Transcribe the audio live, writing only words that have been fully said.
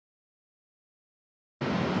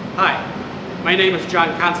Hi, my name is John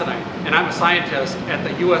Considine, and I'm a scientist at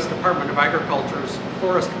the U.S. Department of Agriculture's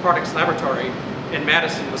Forest Products Laboratory in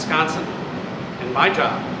Madison, Wisconsin. And my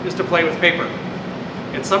job is to play with paper.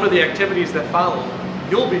 In some of the activities that follow,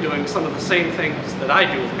 you'll be doing some of the same things that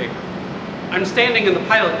I do with paper. I'm standing in the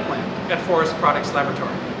pilot plant at Forest Products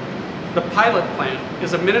Laboratory. The pilot plant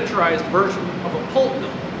is a miniaturized version of a pulp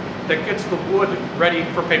mill that gets the wood ready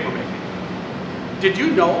for paper making. Did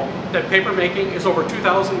you know that paper making is over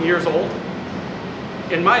 2,000 years old?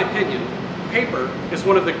 In my opinion, paper is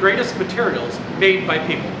one of the greatest materials made by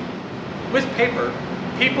people. With paper,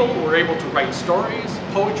 people were able to write stories,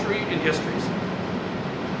 poetry, and histories.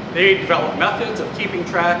 They developed methods of keeping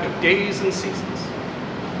track of days and seasons.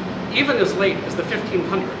 Even as late as the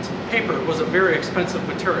 1500s, paper was a very expensive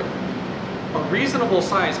material. A reasonable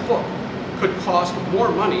sized book could cost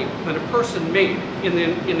more money than a person made in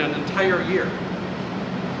an entire year.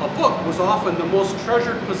 A book was often the most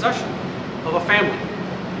treasured possession of a family.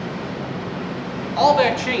 All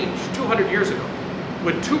that changed 200 years ago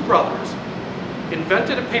when two brothers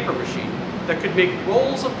invented a paper machine that could make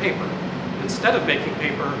rolls of paper instead of making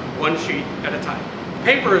paper one sheet at a time.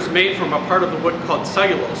 Paper is made from a part of the wood called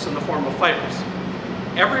cellulose in the form of fibers.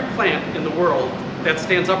 Every plant in the world that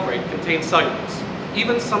stands upright contains cellulose.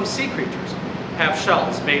 Even some sea creatures have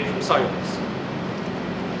shells made from cellulose.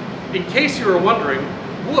 In case you were wondering,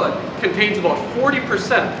 wood contains about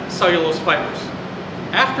 40% cellulose fibers.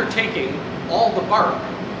 After taking all the bark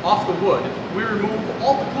off the wood, we remove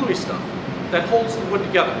all the gluey stuff that holds the wood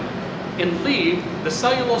together and leave the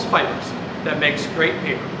cellulose fibers that makes great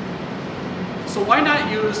paper. So why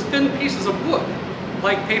not use thin pieces of wood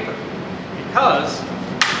like paper? Because,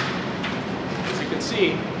 as you can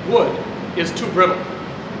see, wood is too brittle.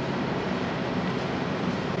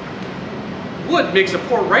 Wood makes a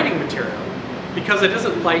poor writing material because it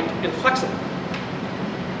isn't light and flexible,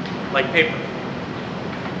 like paper.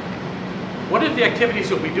 One of the activities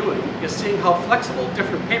you'll be doing is seeing how flexible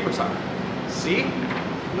different papers are. See?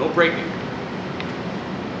 No breaking.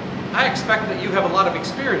 I expect that you have a lot of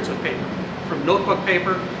experience with paper, from notebook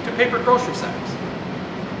paper to paper grocery sacks.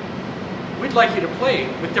 We'd like you to play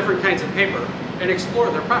with different kinds of paper and explore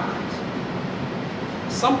their properties.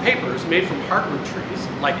 Some papers made from hardwood trees,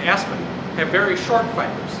 like aspen, have very short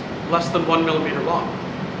fibers, less than 1 millimeter long.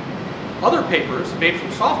 Other papers made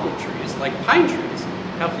from softwood trees, like pine trees,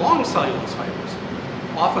 have long cellulose fibers,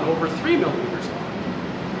 often over 3 millimeters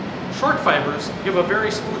long. Short fibers give a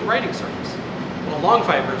very smooth writing surface, while long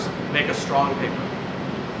fibers make a strong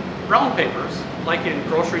paper. Brown papers, like in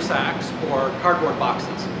grocery sacks or cardboard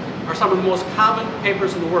boxes, are some of the most common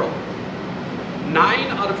papers in the world. 9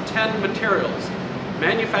 out of 10 materials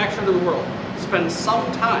manufactured in the world spend some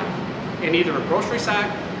time in either a grocery sack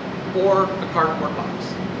or a cardboard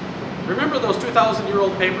box. Remember those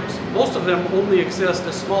 2,000-year-old papers? Most of them only exist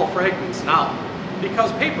as small fragments now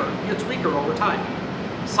because paper gets weaker over time.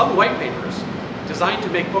 Some white papers, designed to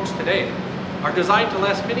make books today, are designed to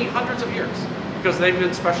last many hundreds of years because they've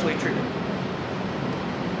been specially treated.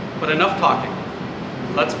 But enough talking.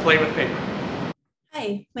 Let's play with paper.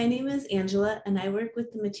 Hi, my name is Angela, and I work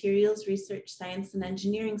with the Materials Research Science and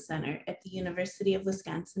Engineering Center at the University of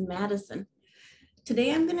Wisconsin-Madison.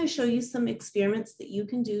 Today, I'm going to show you some experiments that you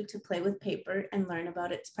can do to play with paper and learn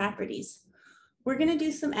about its properties. We're going to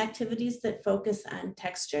do some activities that focus on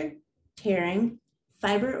texture, tearing,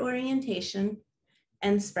 fiber orientation,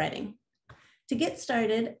 and spreading. To get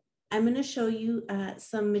started, I'm going to show you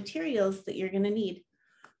some materials that you're going to need.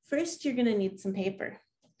 First, you're going to need some paper.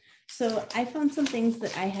 So I found some things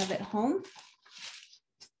that I have at home.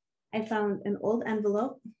 I found an old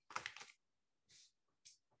envelope,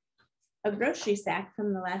 a grocery sack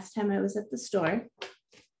from the last time I was at the store,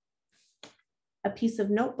 a piece of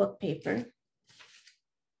notebook paper,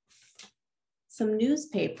 some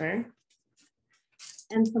newspaper,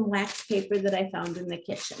 and some wax paper that I found in the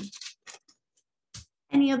kitchen.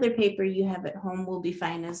 Any other paper you have at home will be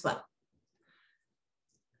fine as well.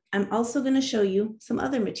 I'm also going to show you some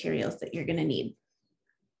other materials that you're going to need.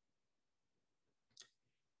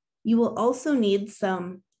 You will also need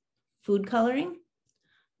some food coloring,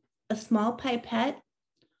 a small pipette,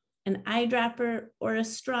 an eyedropper, or a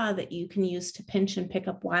straw that you can use to pinch and pick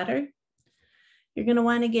up water. You're going to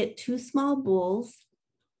want to get 2 small bowls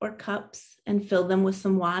or cups and fill them with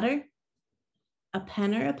some water, a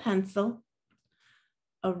pen or a pencil,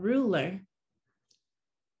 a ruler,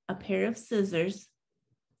 a pair of scissors,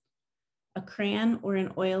 a crayon or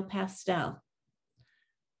an oil pastel.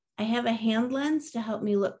 I have a hand lens to help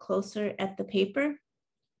me look closer at the paper,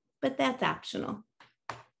 but that's optional.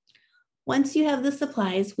 Once you have the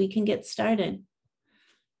supplies, we can get started.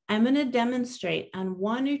 I'm going to demonstrate on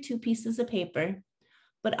 1 or 2 pieces of paper,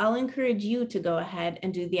 but I'll encourage you to go ahead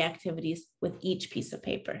and do the activities with each piece of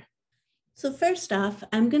paper. So first off,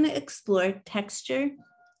 I'm going to explore texture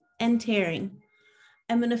and tearing.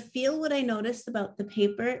 I'm going to feel what I notice about the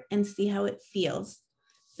paper and see how it feels.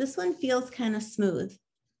 This one feels kind of smooth.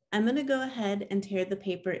 I'm going to go ahead and tear the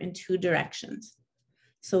paper in 2 directions.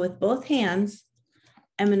 So with both hands,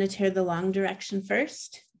 I'm going to tear the long direction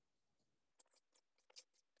first.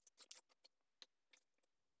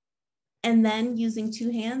 And then using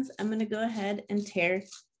 2 hands, I'm going to go ahead and tear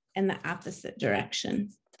in the opposite direction.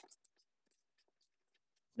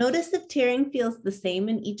 Notice if tearing feels the same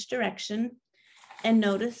in each direction, and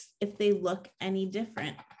notice if they look any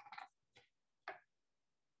different.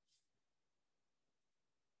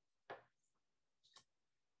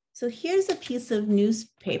 So here's a piece of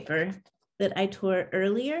newspaper that I tore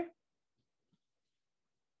earlier.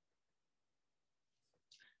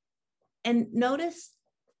 And notice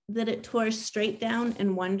that it tore straight down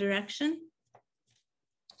in one direction,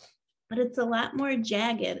 but it's a lot more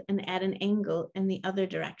jagged and at an angle in the other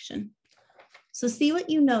direction. So see what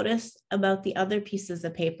you notice about the other pieces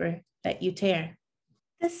of paper that you tear.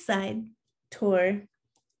 This side tore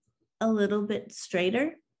a little bit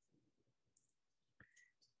straighter,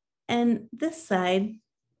 and this side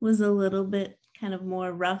was a little bit kind of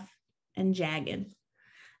more rough and jagged.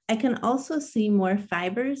 I can also see more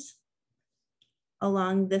fibers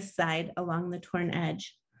along this side, along the torn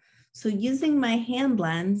edge. So using my hand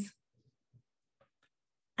lens,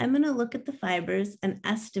 I'm going to look at the fibers and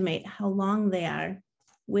estimate how long they are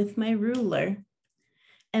with my ruler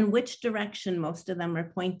and which direction most of them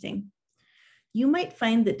are pointing. You might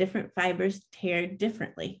find that different fibers tear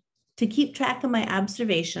differently. To keep track of my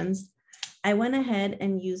observations, I went ahead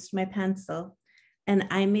and used my pencil, and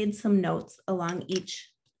I made some notes along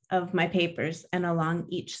each of my papers and along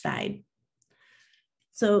each side.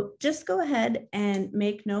 So just go ahead and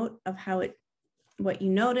make note of what you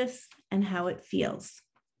notice and how it feels.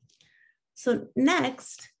 So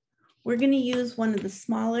next, we're going to use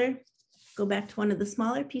go back to one of the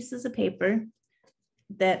smaller pieces of paper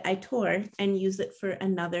that I tore and use it for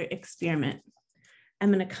another experiment.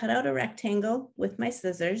 I'm going to cut out a rectangle with my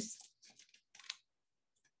scissors.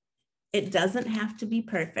 It doesn't have to be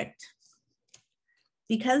perfect.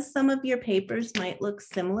 Because some of your papers might look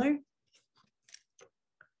similar,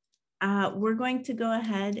 we're going to go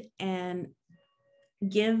ahead and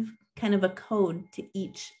give kind of a code to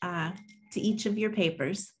each of your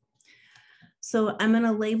papers. So I'm going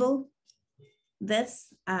to label this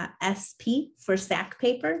SP for sack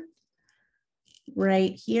paper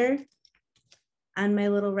right here on my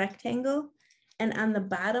little rectangle. And on the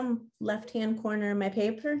bottom left-hand corner of my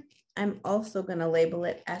paper, I'm also going to label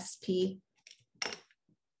it SP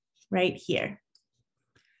right here.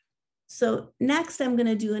 So next, I'm going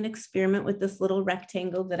to do an experiment with this little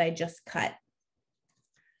rectangle that I just cut.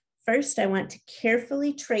 First, I want to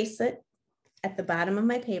carefully trace it at the bottom of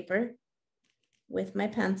my paper with my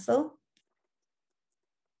pencil.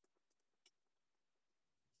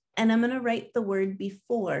 And I'm going to write the word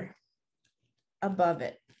before above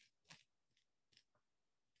it.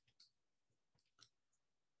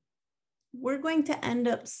 We're going to end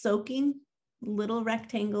up soaking little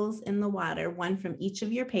rectangles in the water, one from each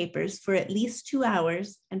of your papers, for at least 2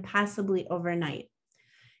 hours and possibly overnight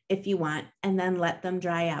if you want, and then let them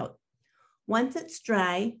dry out. Once it's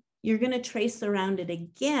dry, you're going to trace around it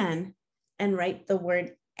again and write the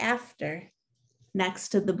word after next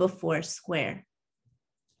to the before square.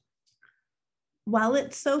 While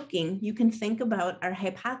it's soaking, you can think about our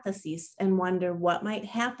hypotheses and wonder what might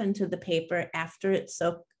happen to the paper after it's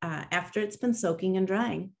been soaking and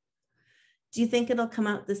drying. Do you think it'll come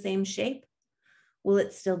out the same shape? Will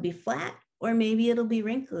it still be flat, or maybe it'll be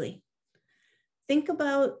wrinkly? Think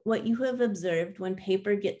about what you have observed when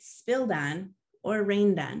paper gets spilled on or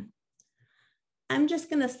rained on. I'm just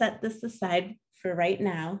going to set this aside for right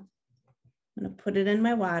now. I'm going to put it in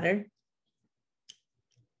my water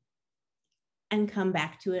and come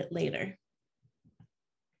back to it later.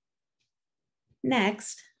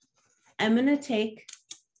 Next, I'm going to take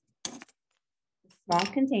a small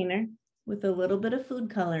container with a little bit of food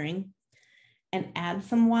coloring and add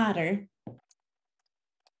some water.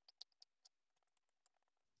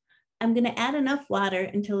 I'm going to add enough water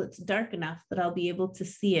until it's dark enough that I'll be able to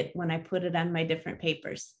see it when I put it on my different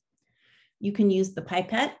papers. You can use the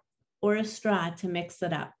pipette or a straw to mix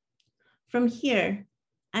it up. From here,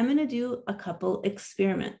 I'm going to do a couple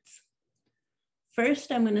experiments.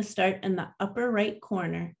 First, I'm going to start in the upper right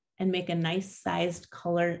corner and make a nice sized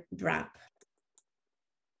color drop.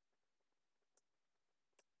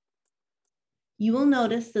 You will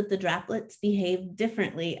notice that the droplets behave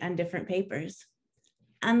differently on different papers.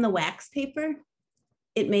 On the wax paper,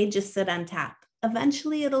 it may just sit on top.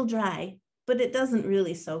 Eventually it'll dry, but it doesn't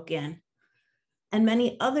really soak in. And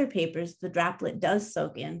many other papers, the droplet does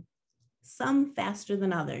soak in, some faster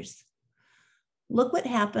than others. Look what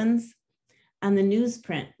happens on the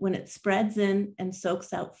newsprint when it spreads in and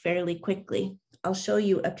soaks out fairly quickly. I'll show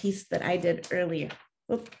you a piece that I did earlier.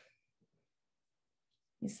 Oop.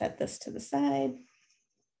 Let me set this to the side.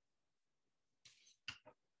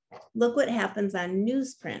 Look what happens on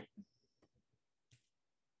newsprint.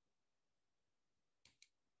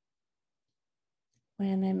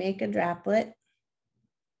 When I make a droplet,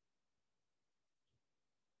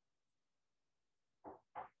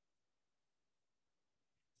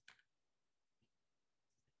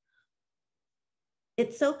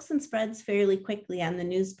 it soaks and spreads fairly quickly on the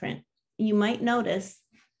newsprint. You might notice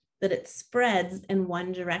that it spreads in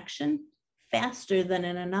one direction faster than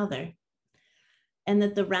in another, and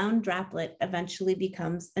that the round droplet eventually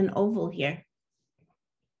becomes an oval here.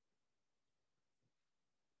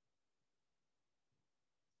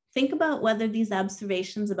 Think about whether these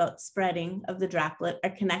observations about spreading of the droplet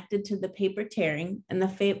are connected to the paper tearing and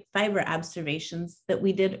the fiber observations that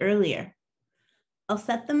we did earlier. I'll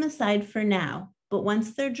set them aside for now, but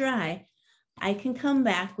once they're dry, I can come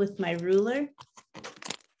back with my ruler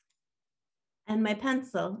and my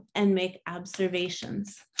pencil and make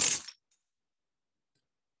observations.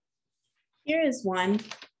 Here is one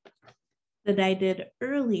that I did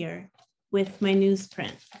earlier with my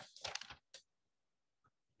newsprint.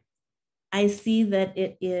 I see that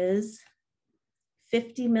it is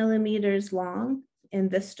 50 millimeters long in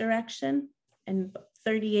this direction and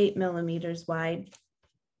 38 millimeters wide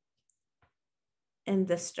in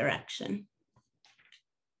this direction.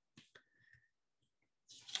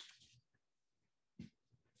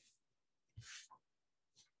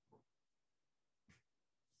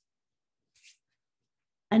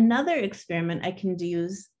 Another experiment I can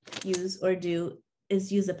use is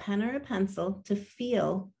use a pen or a pencil to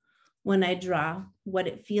feel when I draw what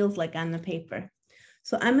it feels like on the paper.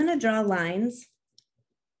 So I'm going to draw lines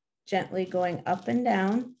gently going up and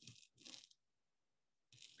down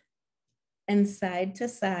and side to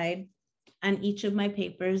side on each of my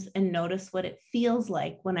papers and notice what it feels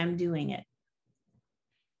like when I'm doing it.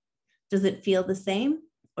 Does it feel the same,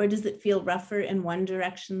 or does it feel rougher in one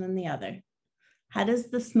direction than the other? How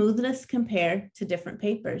does the smoothness compare to different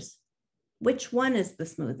papers? Which one is the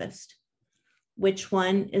smoothest? Which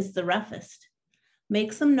one is the roughest?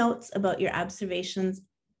 Make some notes about your observations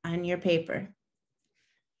on your paper.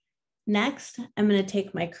 Next, I'm going to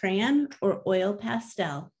take my crayon or oil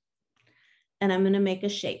pastel and I'm going to make a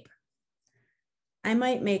shape. I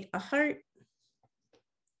might make a heart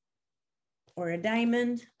or a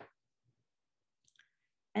diamond.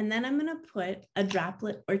 And then I'm going to put a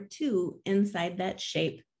droplet or two inside that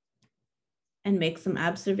shape and make some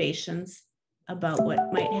observations about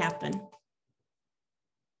what might happen.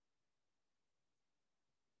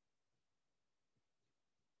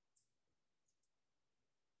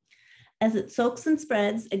 As it soaks and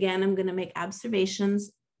spreads, again, I'm going to make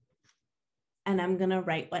observations and I'm going to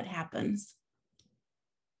write what happens.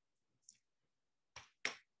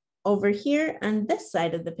 Over here on this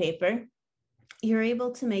side of the paper, you're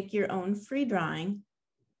able to make your own free drawing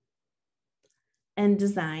and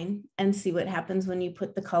design and see what happens when you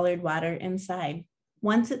put the colored water inside.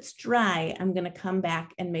 Once it's dry, I'm going to come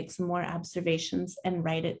back and make some more observations and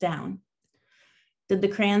write it down. Did the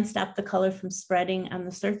crayon stop the color from spreading on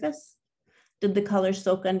the surface? Did the color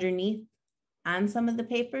soak underneath on some of the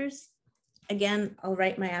papers? Again, I'll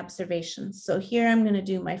write my observations. So here I'm going to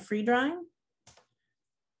do my free drawing.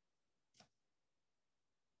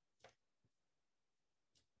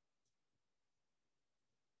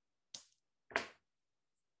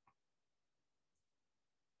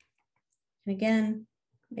 And again,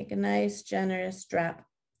 make a nice generous drop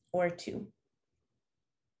or two.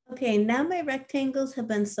 Okay, now my rectangles have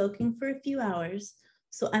been soaking for a few hours,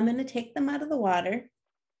 so I'm going to take them out of the water.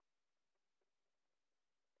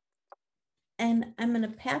 And I'm going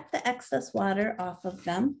to pat the excess water off of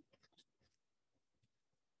them.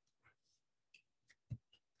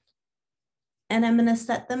 And I'm going to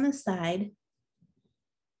set them aside.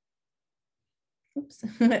 Oops,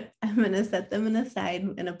 I'm going to set them aside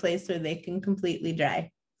in a place where they can completely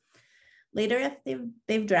dry. Later, if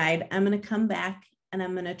they've dried, I'm going to come back and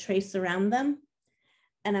I'm going to trace around them.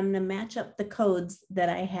 And I'm going to match up the codes that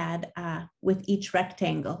I had with each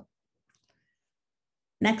rectangle.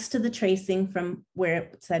 Next to the tracing from where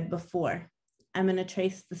it said before, I'm going to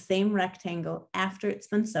trace the same rectangle after it's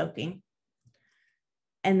been soaking.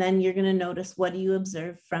 And then you're going to notice, what do you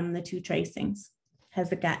observe from the two tracings?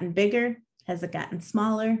 Has it gotten bigger? Has it gotten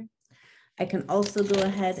smaller? I can also go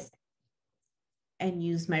ahead and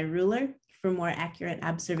use my ruler for more accurate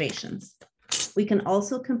observations. We can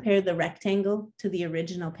also compare the rectangle to the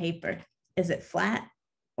original paper. Is it flat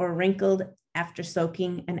or wrinkled after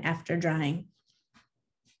soaking and after drying?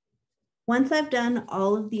 Once I've done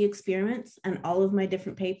all of the experiments and all of my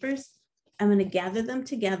different papers, I'm going to gather them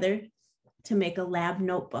together to make a lab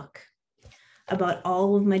notebook about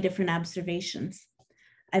all of my different observations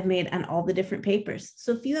I've made on all the different papers.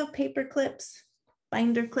 So if you have paper clips,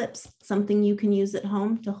 binder clips, something you can use at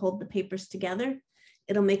home to hold the papers together,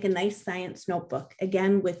 it'll make a nice science notebook,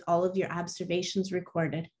 again, with all of your observations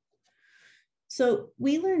recorded. So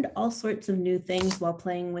we learned all sorts of new things while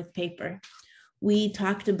playing with paper. We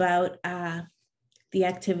talked about the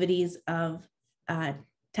activities of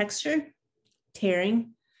texture,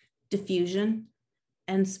 tearing, diffusion,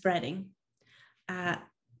 and spreading.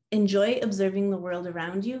 Enjoy observing the world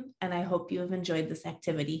around you, and I hope you have enjoyed this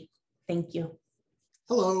activity. Thank you.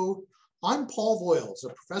 Hello, I'm Paul Voyles,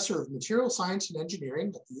 a professor of material science and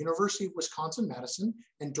engineering at the University of Wisconsin-Madison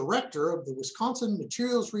and director of the Wisconsin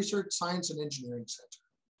Materials Research Science and Engineering Center.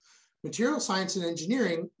 Material science and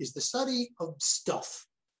engineering is the study of stuff,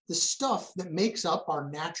 the stuff that makes up our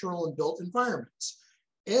natural and built environments.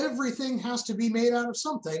 Everything has to be made out of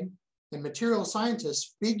something, and material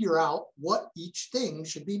scientists figure out what each thing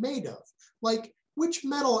should be made of, like which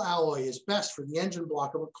metal alloy is best for the engine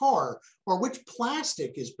block of a car, or which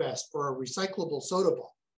plastic is best for a recyclable soda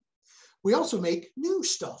bottle. We also make new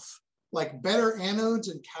stuff, like better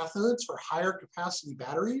anodes and cathodes for higher capacity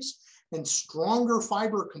batteries, and stronger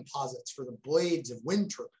fiber composites for the blades of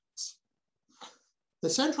wind turbines. The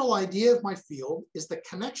central idea of my field is the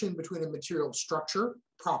connection between a material's structure,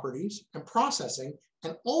 properties, and processing,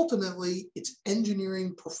 and ultimately its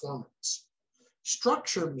engineering performance.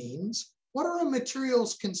 Structure means, what are a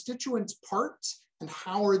material's constituent parts and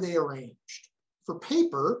how are they arranged? For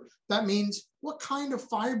paper, that means, what kind of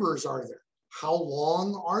fibers are there? How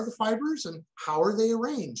long are the fibers and how are they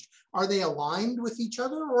arranged? Are they aligned with each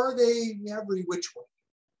other or are they every which way?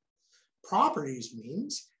 Properties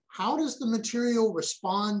means, how does the material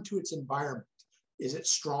respond to its environment? Is it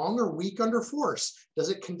strong or weak under force? Does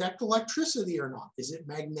it conduct electricity or not? Is it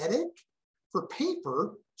magnetic? For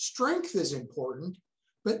paper, strength is important,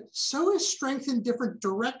 but so is strength in different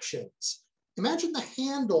directions. Imagine the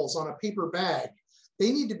handles on a paper bag.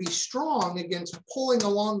 They need to be strong against pulling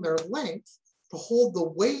along their length to hold the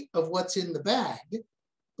weight of what's in the bag,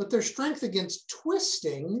 but their strength against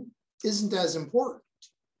twisting isn't as important.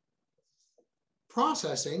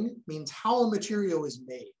 Processing means how a material is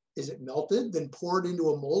made. Is it melted, then poured into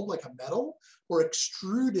a mold like a metal, or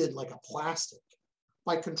extruded like a plastic?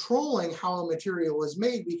 By controlling how a material is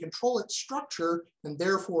made, we control its structure and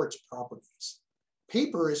therefore its properties.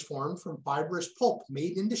 Paper is formed from fibrous pulp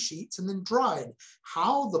made into sheets and then dried.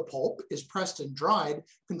 How the pulp is pressed and dried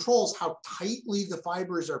controls how tightly the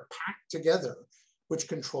fibers are packed together, which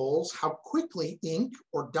controls how quickly ink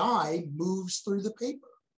or dye moves through the paper.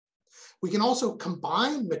 We can also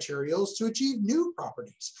combine materials to achieve new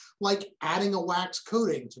properties, like adding a wax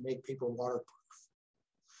coating to make paper waterproof.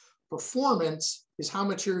 Performance is how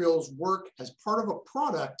materials work as part of a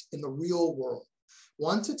product in the real world.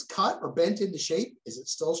 Once it's cut or bent into shape, is it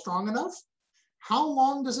still strong enough? How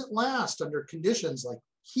long does it last under conditions like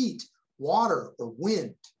heat, water, or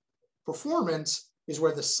wind? Performance is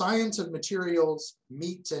where the science of materials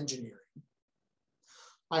meets engineering.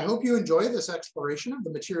 I hope you enjoy this exploration of the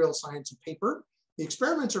material science of paper. The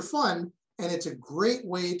experiments are fun, and it's a great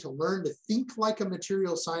way to learn to think like a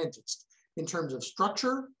material scientist in terms of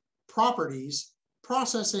structure, properties,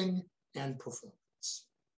 processing, and performance.